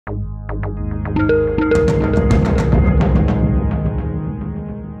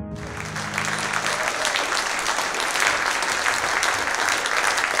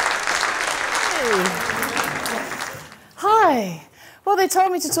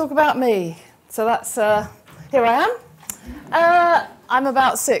told me to talk about me. So that's, here I am. I'm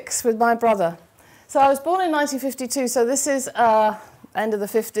about 6 with my brother. So I was born in 1952, so this is end of the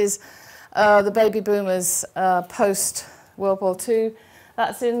 50s, the baby boomers post-World War II.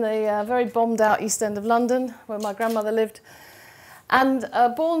 That's in the very bombed-out East End of London, where my grandmother lived. And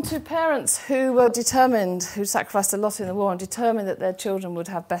born to parents who were determined, who sacrificed a lot in the war and determined that their children would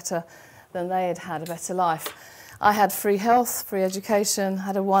have better than they had had, a better life. I had free health, free education,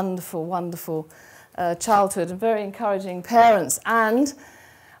 had a wonderful, wonderful childhood and very encouraging parents. And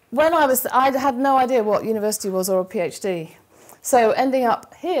when I had no idea what university was or a PhD. So ending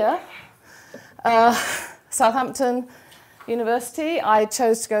up here, Southampton University, I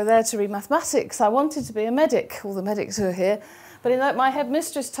chose to go there to read mathematics. I wanted to be a medic, all the medics who are here. But my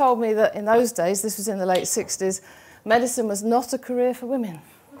headmistress told me that in those days, this was in the late 60s, medicine was not a career for women.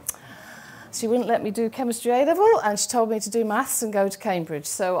 She wouldn't let me do chemistry A-level, and she told me to do maths and go to Cambridge.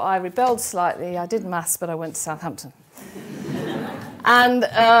 So I rebelled slightly. I did maths, but I went to Southampton. And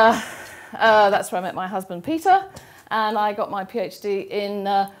that's where I met my husband, Peter, and I got my PhD in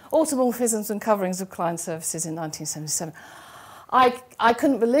automorphisms and coverings of client services in 1977. I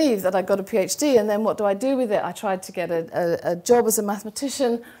couldn't believe that I got a PhD, and then what do I do with it? I tried to get a job as a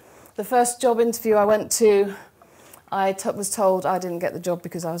mathematician. The first job interview I went to, I was told I didn't get the job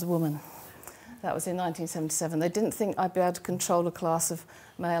because I was a woman. That was in 1977. They didn't think I'd be able to control a class of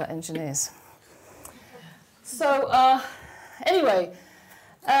male engineers. So anyway,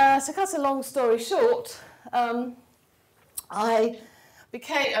 to cut a long story short, I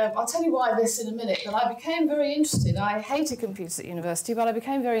became, I'll tell you why this in a minute, but I became very interested. I hated computers at university, but I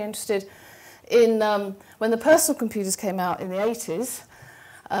became very interested in when the personal computers came out in the 80s,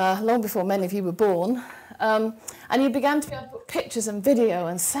 long before many of you were born, and you began to be able to put pictures and video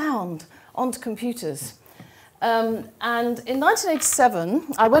and sound onto computers. And in 1987,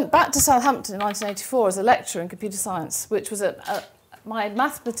 I went back to Southampton in 1984 as a lecturer in computer science, which was my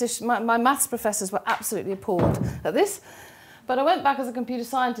maths professors were absolutely appalled at this. But I went back as a computer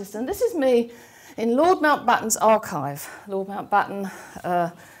scientist, and this is me in Lord Mountbatten's archive. Lord Mountbatten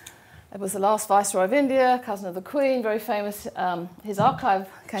was the last Viceroy of India, cousin of the Queen, very famous. His archive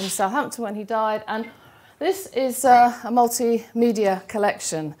came to Southampton when he died, and this is a multimedia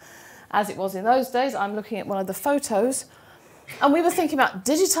collection. As it was in those days, I'm looking at one of the photos, and we were thinking about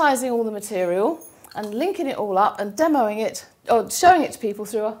digitizing all the material and linking it all up and demoing it, or showing it to people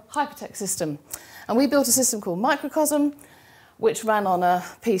through a hypertext system. And we built a system called Microcosm, which ran on a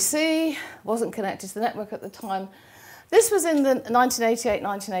PC, wasn't connected to the network at the time. This was in the 1988,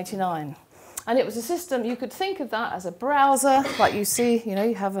 1989. And it was a system, you could think of that as a browser, like you see,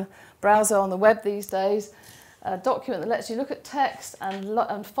 you have a browser on the web these days, a document that lets you look at text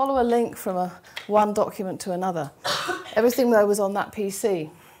and follow a link from one document to another. Everything, though, was on that PC.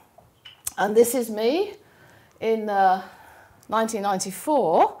 And this is me in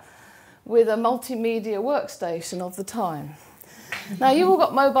 1994 with a multimedia workstation of the time. Now, you all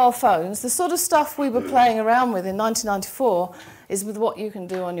got mobile phones. The sort of stuff we were playing around with in 1994 is with what you can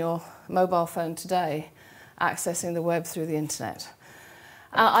do on your mobile phone today, accessing the web through the internet.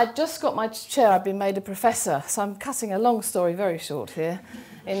 I just got my chair. I've been made a professor, so I'm cutting a long story very short here.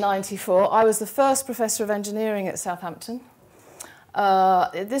 In '94, I was the first professor of engineering at Southampton.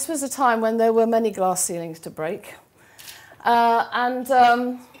 This was a time when there were many glass ceilings to break.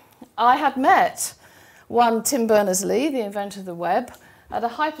 I had met one Tim Berners-Lee, the inventor of the web, at a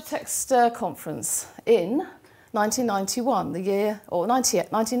hypertext conference in 1991, the year, or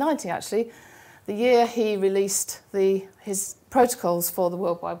 1990 actually, the year he released his protocols for the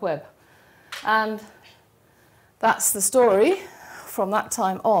World Wide Web. And that's the story from that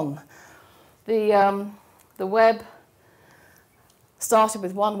time on. The web started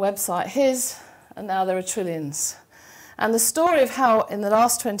with one website, his, and now there are trillions. And the story of how in the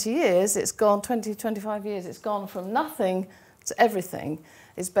last 20 years, it's gone, 20, 25 years, it's gone from nothing to everything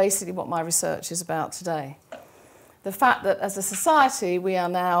is basically what my research is about today. The fact that as a society we are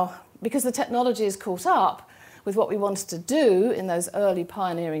now, because the technology is caught up with what we wanted to do in those early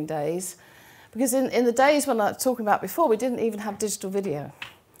pioneering days, because in the days when I was talking about before, we didn't even have digital video,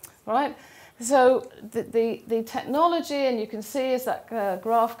 right? So the technology, and you can see as that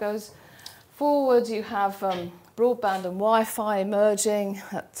graph goes forward, you have broadband and Wi-Fi emerging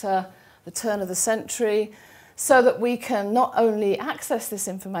at the turn of the century, so that we can not only access this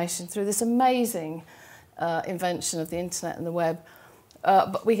information through this amazing invention of the internet and the web,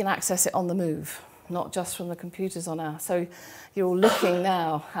 but we can access it on the move, not just from the computers on our. So you're all looking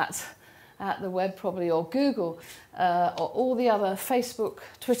now at the web probably, or Google, or all the other, Facebook,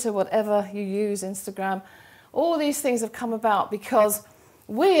 Twitter, whatever you use, Instagram. All these things have come about because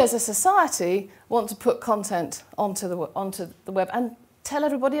we as a society want to put content onto the web and tell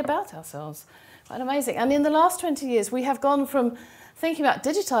everybody about ourselves. Quite amazing. And in the last 20 years, we have gone from thinking about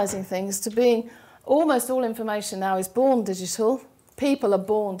digitizing things to being almost all information now is born digital. People are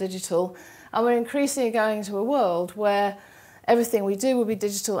born digital. And we're increasingly going into a world where everything we do will be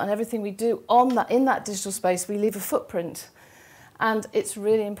digital, and everything we do in that digital space, we leave a footprint. And it's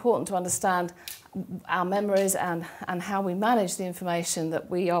really important to understand our memories and how we manage the information that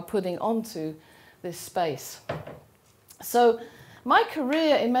we are putting onto this space. So my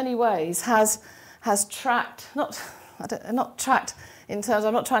career in many ways has tracked, not tracked in terms,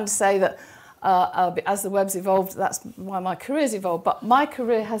 I'm not trying to say that as the web's evolved, that's why my career's evolved, but my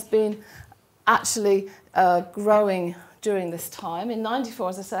career has been actually growing during this time. In '94,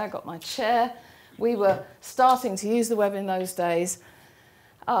 as I say, I got my chair. We were starting to use the web in those days.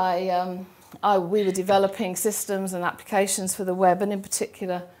 We were developing systems and applications for the web, and in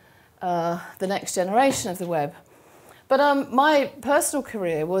particular, the next generation of the web. But my personal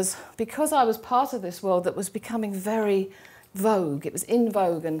career was, because I was part of this world that was becoming very vogue, it was in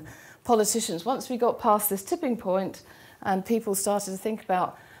vogue, and politicians, once we got past this tipping point and people started to think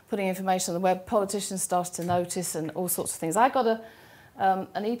about putting information on the web, politicians started to notice and all sorts of things. I got an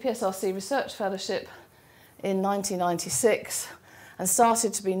EPSRC research fellowship in 1996 and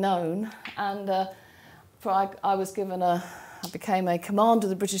started to be known, and I was given I became a commander of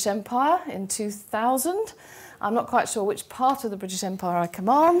the British Empire in 2000. I'm not quite sure which part of the British Empire I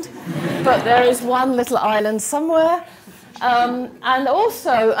command, but there is one little island somewhere. And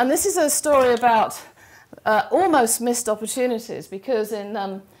also, and this is a story about almost missed opportunities, because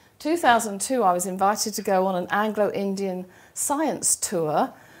in 2002 I was invited to go on an Anglo-Indian science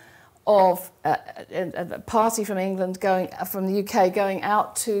tour of a party from England from the UK going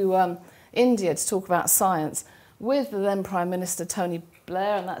out to India to talk about science with the then Prime Minister Tony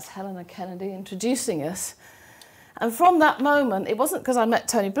Blair, and that's Helena Kennedy introducing us. And from that moment, it wasn't because I met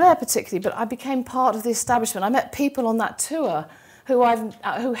Tony Blair particularly, but I became part of the establishment. I met people on that tour who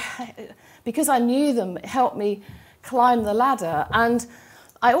because I knew them, it helped me climb the ladder. And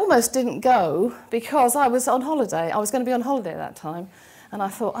I almost didn't go because I was on holiday. I was going to be on holiday at that time. And I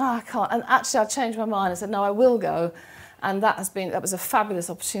thought, I can't. And actually, I changed my mind. I said, no, I will go. And that was a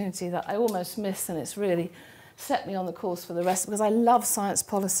fabulous opportunity that I almost missed. And it's really set me on the course for the rest, because I love science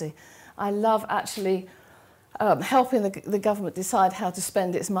policy. I love actually helping the government decide how to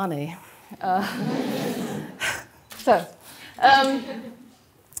spend its money.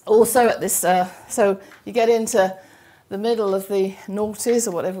 Also at this, so you get into the middle of the noughties,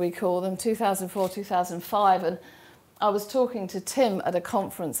 or whatever we call them, 2004, 2005, and I was talking to Tim at a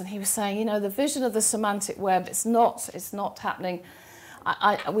conference, and he was saying, you know, the vision of the semantic web, it's not happening.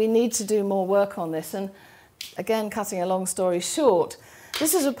 We need to do more work on this. And again, cutting a long story short,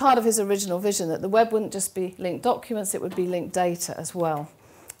 this is a part of his original vision, that the web wouldn't just be linked documents, it would be linked data as well.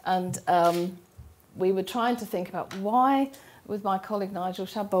 And we were trying to think about why, with my colleague Nigel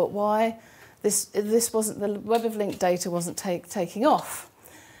Chabot, why this wasn't, the web of linked data wasn't taking off.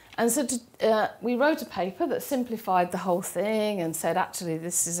 And so we wrote a paper that simplified the whole thing and said, actually,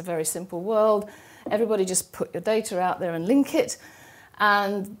 this is a very simple world. Everybody just put your data out there and link it.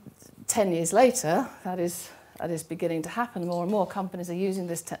 And 10 years later, that is beginning to happen. More and more companies are using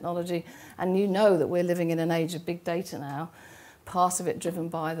this technology, and you know that we're living in an age of big data now, part of it driven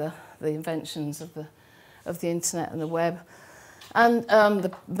by the inventions of the internet and the web, and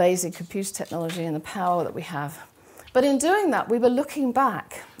the basic computer technology and the power that we have. But in doing that, we were looking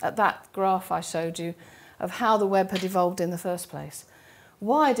back at that graph I showed you of how the web had evolved in the first place.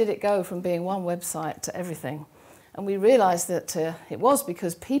 Why did it go from being one website to everything? And we realized that it was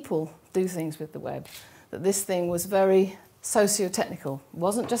because people do things with the web, that this thing was very socio-technical. It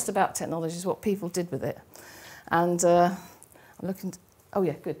wasn't just about technology, it's what people did with it. And I'm looking, oh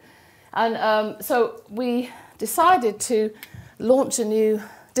yeah, good. And so we decided to launch a new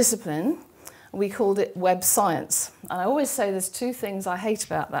discipline. We called it web science. And I always say there's two things I hate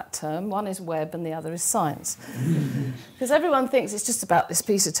about that term. One is web and the other is science. Because everyone thinks it's just about this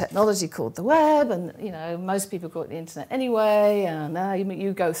piece of technology called the web, and you know, most people call it the internet anyway, and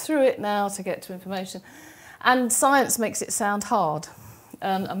you go through it now to get to information. And science makes it sound hard.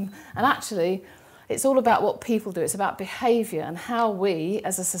 And actually, it's all about what people do. It's about behaviour and how we,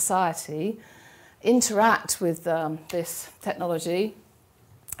 as a society, interact with this technology.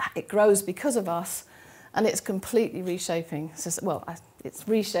 It grows because of us, and it's completely reshaping. Well, it's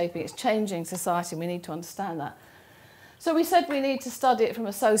reshaping, it's changing society, and we need to understand that. So we said we need to study it from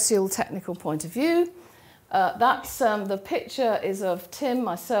a social technical point of view, The picture is of Tim,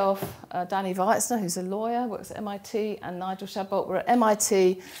 myself, Danny Weitzner, who's a lawyer, works at MIT, and Nigel Shadbolt. We're at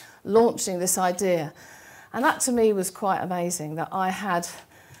MIT launching this idea. And that to me was quite amazing, that I had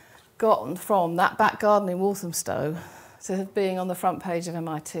gotten from that back garden in Walthamstow to being on the front page of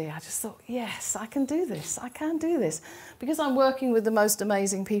MIT. I just thought, yes, I can do this, I can do this. Because I'm working with the most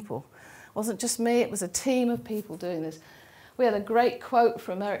amazing people. It wasn't just me, it was a team of people doing this. We had a great quote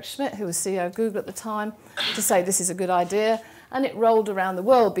from Eric Schmidt, who was CEO of Google at the time, to say this is a good idea. And it rolled around the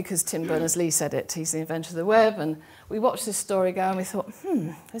world because Tim Berners-Lee said it. He's the inventor of the web. And we watched this story go and we thought,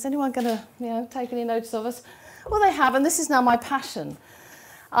 is anyone going to take any notice of us? Well, they have, and this is now my passion.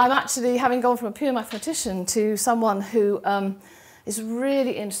 I'm actually, having gone from a pure mathematician to someone who is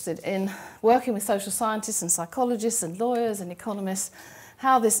really interested in working with social scientists and psychologists and lawyers and economists,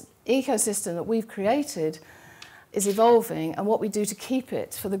 how this ecosystem that we've created is evolving and what we do to keep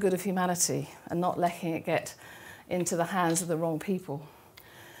it for the good of humanity and not letting it get into the hands of the wrong people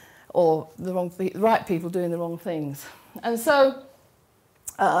or the right people doing the wrong things. And so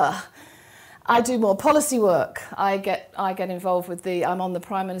I do more policy work. I get involved with I'm on the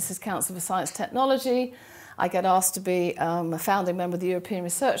Prime Minister's Council for Science Technology. I get asked to be a founding member of the European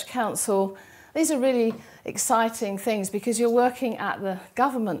Research Council. These are really exciting things because you're working at the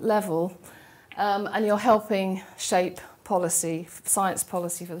government level and you're helping shape policy, science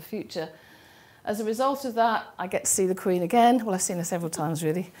policy for the future. As a result of that, I get to see the Queen again. Well, I've seen her several times,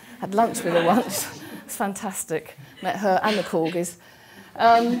 really. Had lunch with her once. It's fantastic. Met her and the corgis.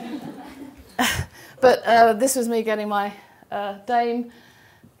 But this was me getting my Dame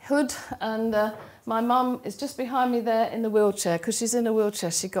hood, and my mum is just behind me there in the wheelchair. Because she's in a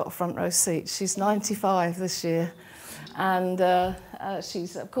wheelchair, she got a front row seat. She's 95 this year. And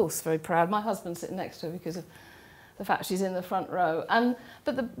she's, of course, very proud. My husband's sitting next to her because of the fact she's in the front row.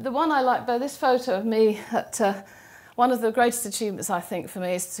 But the one I like, this photo of me, one of the greatest achievements, I think, for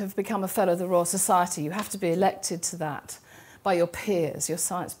me is to have become a Fellow of the Royal Society. You have to be elected to that by your peers, your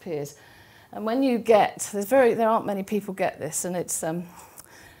science peers. And when you get, there aren't many people get this, and it's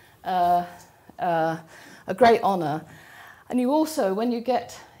a great honour. And you also, when you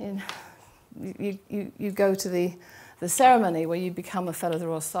get in, you go to the ceremony where you become a Fellow of the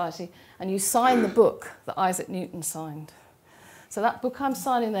Royal Society and you sign the book that Isaac Newton signed. So that book I'm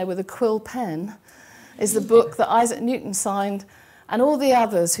signing there with a quill pen is the book that Isaac Newton signed and all the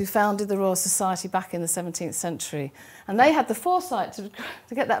others who founded the Royal Society back in the 17th century. And they had the foresight to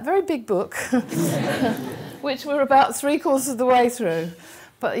get that very big book, which we're about 3/4 of the way through.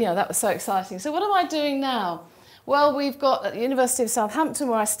 But, that was so exciting. So what am I doing now? Well, we've got at the University of Southampton,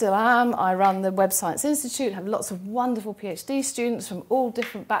 where I still am, I run the Web Science Institute, have lots of wonderful PhD students from all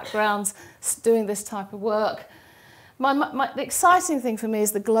different backgrounds doing this type of work. The exciting thing for me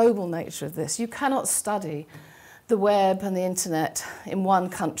is the global nature of this. You cannot study the web and the internet in one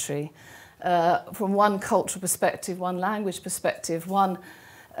country, from one cultural perspective, one language perspective, one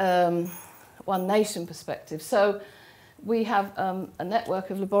nation perspective. So we have a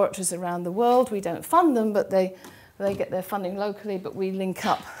network of laboratories around the world. We don't fund them, but they get their funding locally, but we link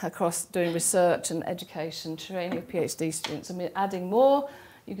up across doing research and education, training of PhD students. And we're adding more.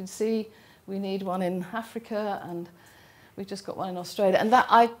 You can see we need one in Africa, and we've just got one in Australia. And that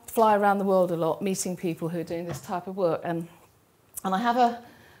I fly around the world a lot, meeting people who are doing this type of work. And I have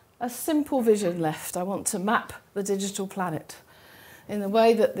a simple vision left. I want to map the digital planet in the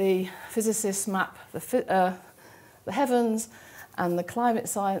way that the physicists map the heavens and the climate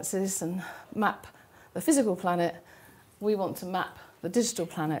sciences and map the physical planet. We want to map the digital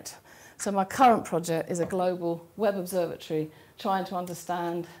planet. So my current project is a global web observatory trying to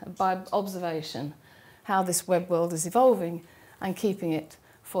understand by observation how this web world is evolving and keeping it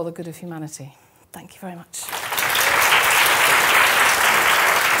for the good of humanity. Thank you very much.